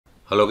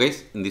Hello guys,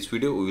 in this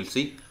video we will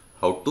see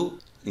how to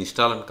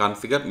install and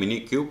configure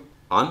minikube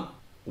on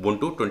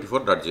Ubuntu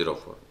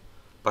 24.04.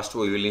 First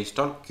we will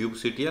install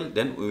kubectl,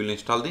 then we will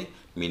install the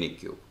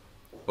minikube.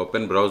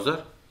 Open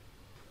browser.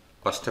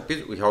 First step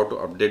is we have to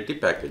update the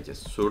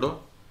packages. Sudo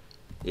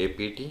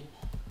apt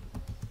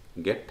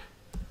get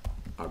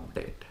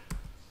update.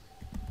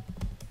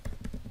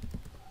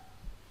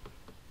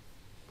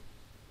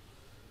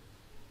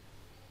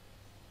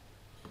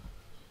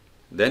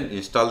 Then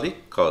install the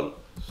curl.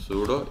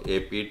 Sudo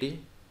apt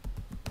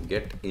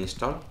get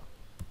install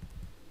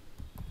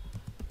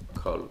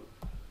curl.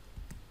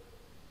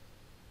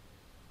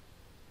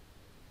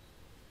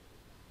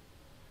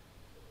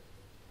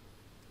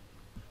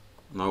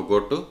 Now go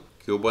to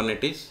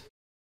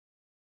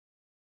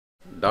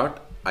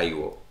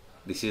kubernetes.io.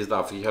 This is the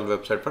official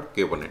website for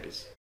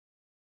Kubernetes.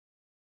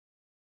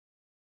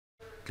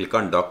 Click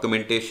on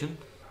documentation,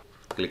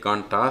 click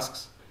on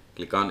tasks,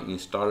 click on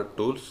install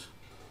tools,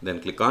 then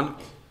click on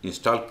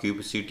install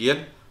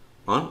kubectl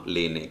on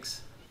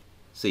Linux.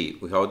 See,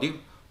 we have the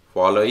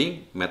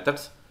following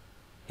methods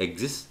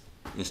exist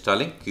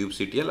installing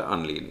kubectl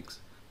on Linux.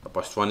 The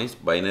first one is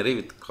binary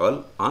with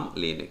curl on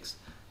Linux.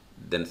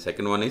 Then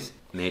second one is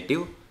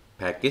native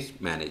package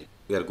manager.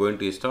 We are going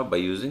to install by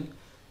using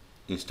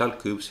install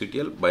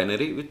kubectl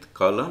binary with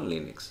curl on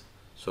Linux.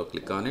 So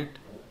click on it,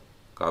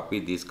 copy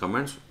these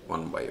commands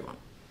one by one.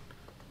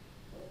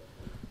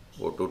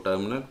 Go to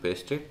terminal,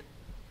 paste it,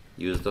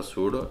 use the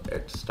sudo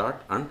at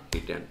start and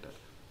hit enter.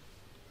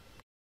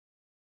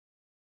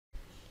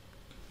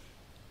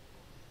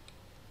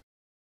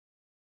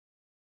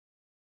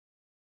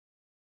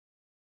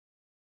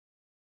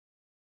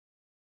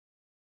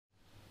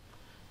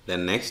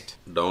 Then next,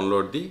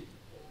 download the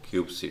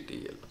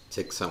kubectl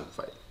checksum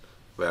file,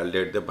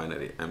 validate the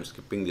binary. I am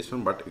skipping this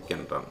one, but you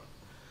can run.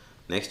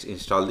 Next,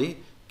 install the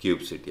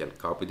kubectl.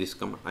 Copy this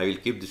command. I will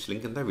keep this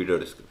link in the video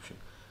description.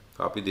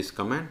 Copy this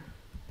command,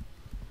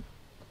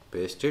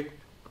 paste it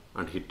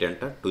and hit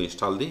enter to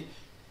install the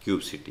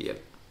kubectl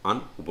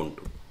on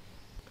Ubuntu.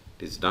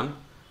 It is done.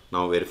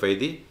 Now verify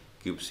the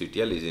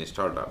kubectl is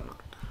installed or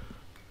not.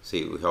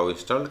 See, we have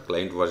installed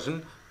client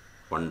version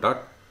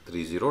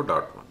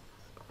 1.30.1.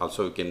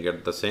 Also, we can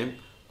get the same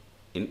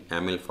in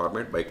YAML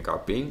format by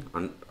copying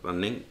and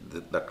running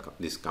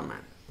this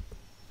command.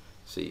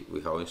 See,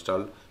 we have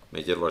installed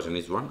major version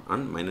is 1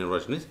 and minor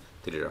version is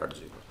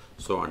 3.0.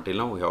 So until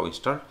now we have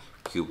installed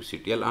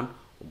kubectl on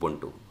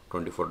Ubuntu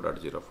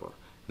 24.04.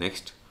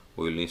 Next,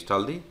 we will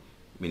install the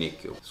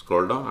minikube.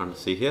 Scroll down and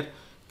see here,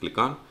 click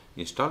on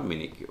install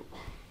minikube.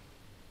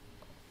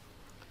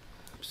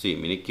 See,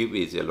 minikube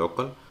is a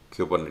local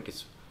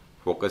Kubernetes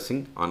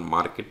focusing on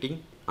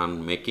marketing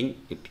and making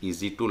it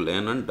easy to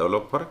learn and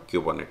develop for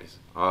Kubernetes.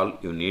 All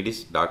you need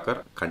is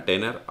Docker,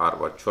 container or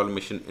virtual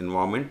machine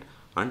environment,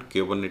 and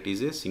Kubernetes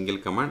is a single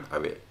command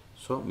away.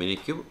 So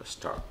minikube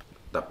start.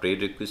 The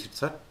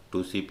prerequisites are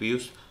 2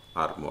 CPUs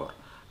or more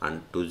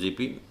and 2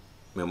 GB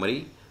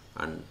memory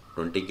and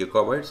 20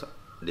 gigabytes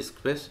disk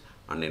space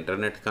and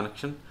internet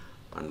connection.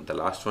 And the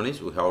last one is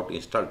we have to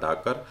install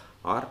Docker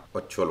or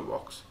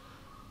virtualbox.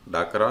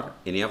 Docker or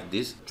any of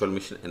these virtual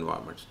machine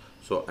environments.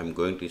 So I am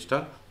going to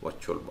install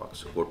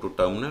virtualbox. Go to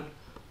terminal,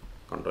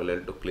 Ctrl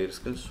L to clear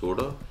screen,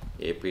 sudo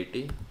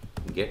apt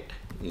get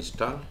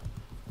install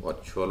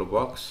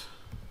virtualbox,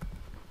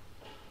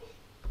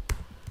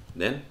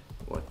 then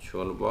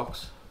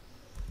virtualbox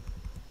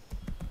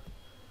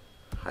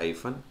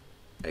hyphen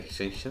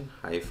extension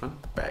hyphen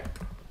pack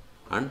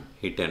and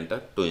hit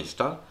enter to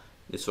install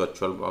this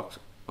virtualbox.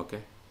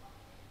 Okay,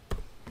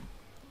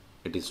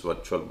 it is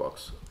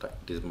virtualbox.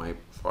 It is my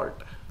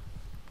fault.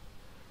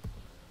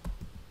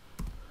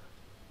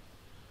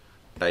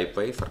 Type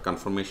Y for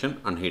confirmation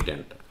and hit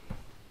enter.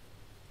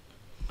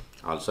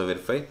 Also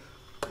verify you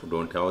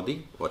don't have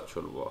the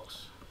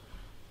virtualbox.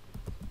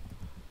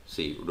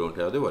 See, you don't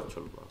have the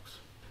virtualbox.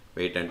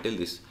 Wait until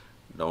this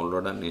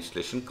download and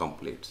installation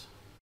completes.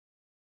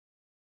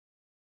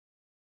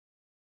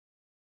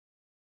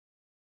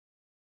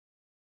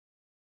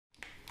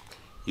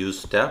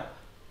 Use tab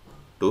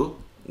to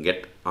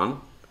get on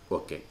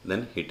OK,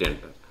 then hit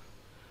enter.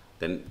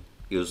 Then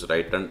use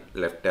right and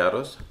left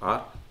arrows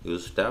or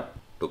use tab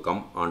to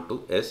come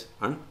onto S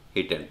and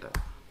hit enter.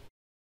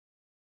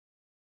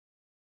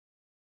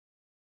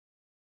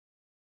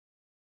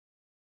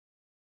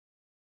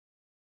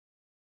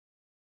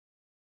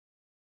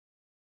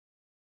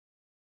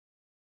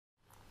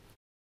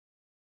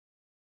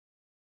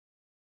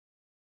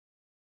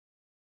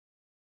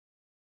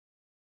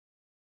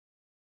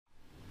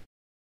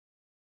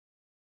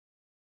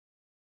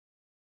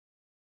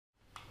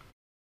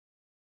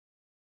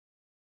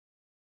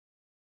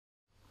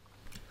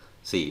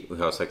 See, we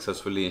have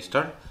successfully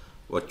installed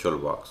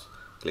virtualbox.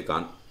 Click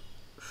on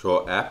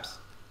show apps.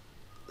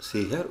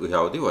 See, here we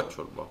have the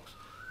virtualbox.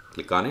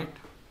 Click on it.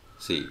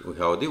 See, we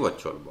have the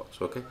virtualbox.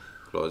 Okay,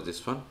 close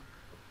this one.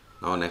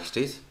 Now next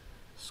is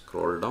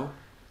scroll down.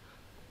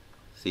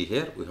 See,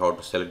 here we have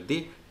to select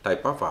the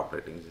type of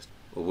operating system.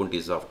 Ubuntu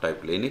is of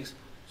type Linux,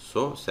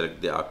 so select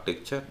the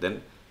architecture,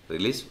 then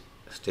release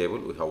stable,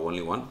 we have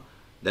only one.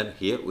 Then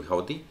here we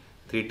have the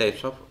three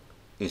types of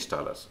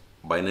installers: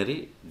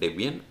 binary,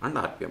 Debian and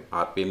RPM.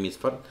 RPM is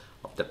for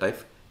of the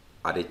type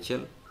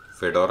RHL,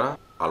 Fedora,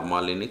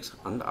 Alma Linux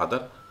and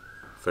other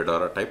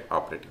Fedora type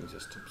operating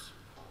systems.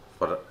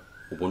 For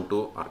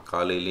Ubuntu or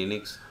Kali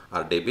Linux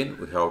or Debian,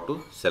 we have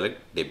to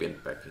select Debian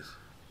package.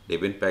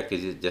 Debian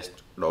package is just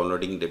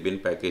downloading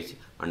Debian package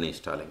and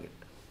installing it.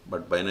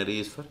 But binary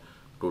is for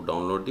to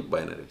download the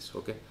binaries.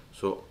 Okay,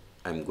 so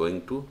I am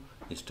going to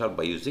install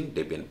by using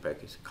Debian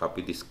package.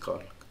 Copy this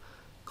curl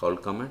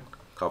command.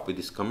 Copy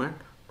this command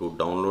to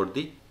download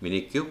the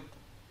minikube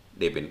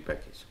Debian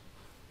package.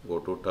 Go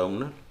to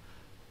terminal.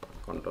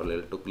 Ctrl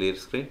L to clear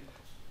screen.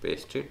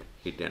 Paste it.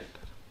 Hit enter.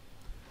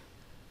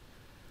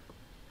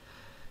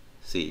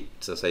 See,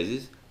 its size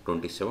is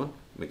 27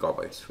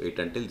 megabytes. Wait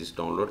until this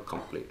download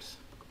completes.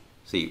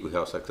 See, we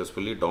have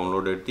successfully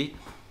downloaded the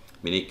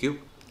minikube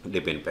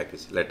Debian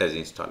package. Let us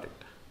install it.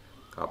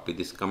 Copy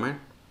this command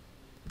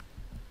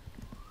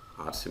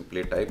or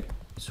simply type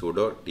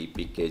sudo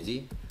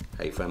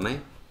dpkg-i,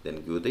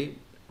 then give the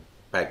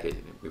package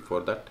name.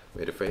 Before that,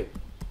 verify.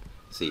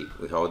 See,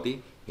 we have the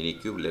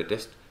minikube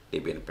latest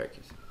Debian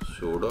package.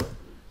 Sudo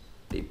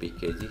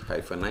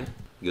dpkg-i,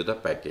 give the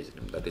package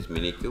name, that is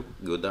minikube,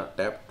 give the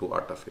tab to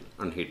autofill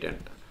and hit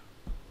enter.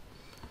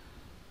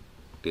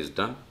 It is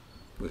done.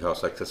 We have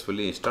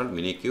successfully installed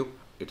minikube.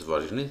 Its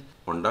version is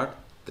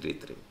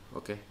 1.33.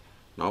 Okay.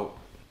 Now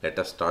let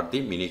us start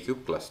the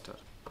minikube cluster.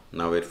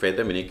 Now verify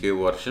the minikube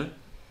version.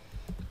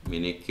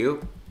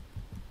 Minikube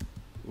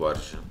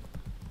version.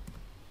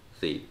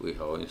 See, we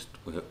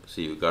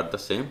got the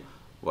same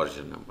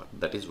version number,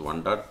 that is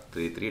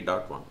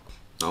 1.33.1.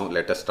 Now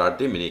let us start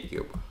the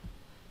minikube.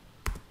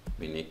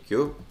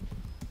 Minikube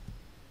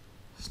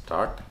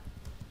start,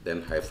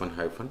 then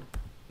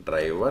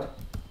driver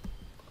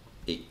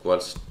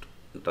equals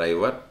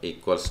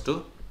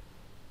to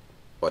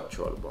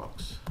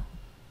virtualbox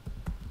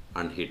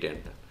and hit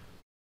enter.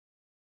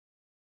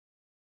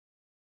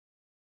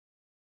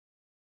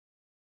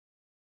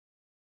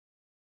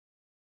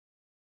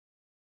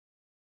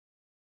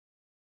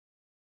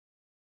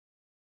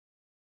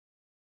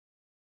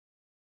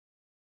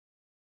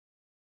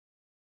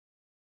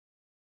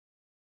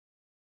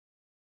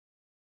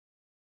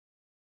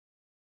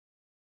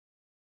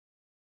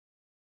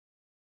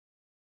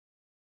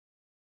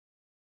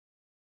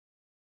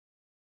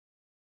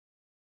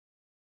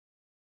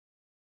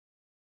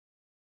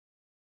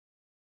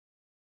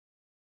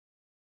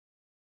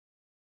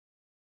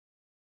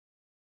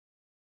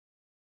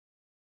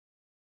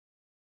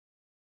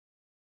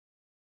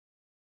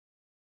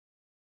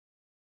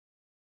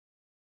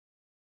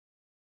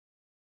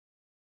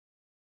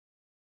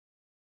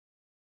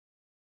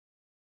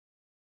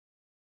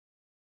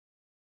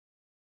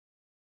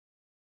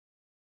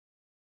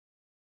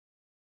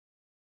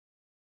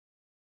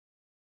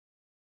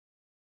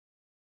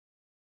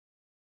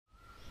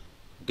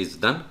 It is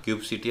done.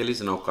 kubectl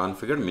is now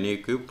configured.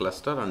 Minikube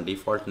cluster and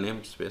default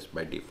namespace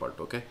by default.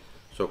 Okay.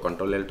 So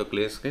Ctrl L to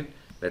clear screen.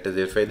 Let us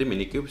verify the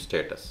minikube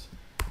status.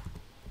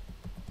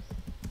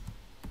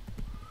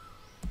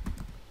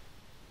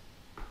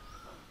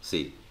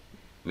 See,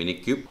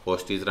 minikube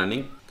host is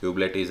running,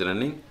 kubelet is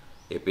running,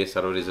 API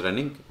server is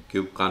running,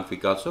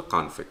 kubeconfig also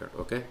configured.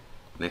 Okay.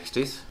 Next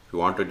is, if you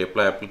want to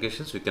deploy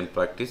applications, you can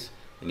practice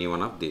any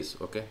one of these.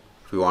 Okay.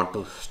 If you want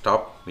to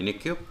stop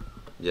minikube,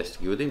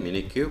 just give the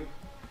minikube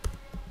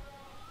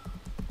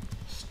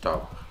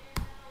stop.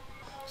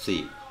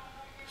 See,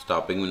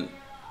 stopping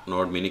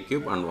node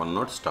minikube and one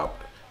node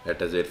stopped.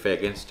 Let us verify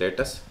again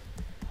status.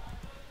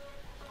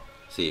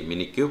 See,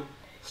 minikube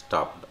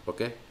stopped.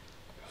 Okay,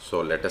 so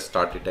let us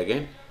start it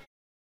again.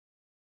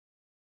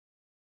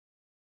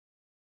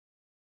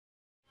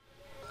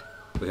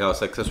 We have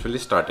successfully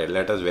started.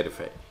 Let us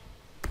verify.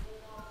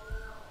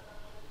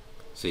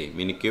 See,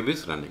 minikube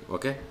is running.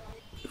 Okay,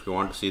 if you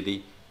want to see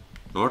the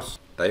nodes,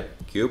 type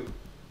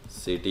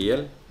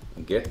kubectl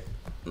get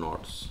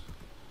nodes.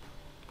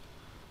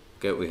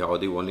 Okay, we have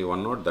the only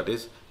one node, that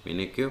is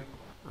minikube,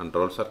 and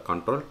roles are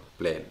control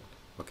plain.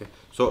 Okay,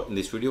 so in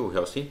this video we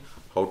have seen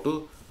how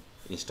to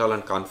install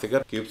and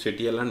configure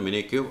kubectl and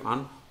minikube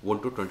on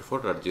Ubuntu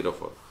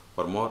 24.04.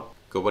 For more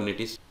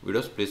Kubernetes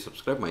videos, please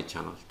subscribe my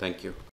channel. Thank you.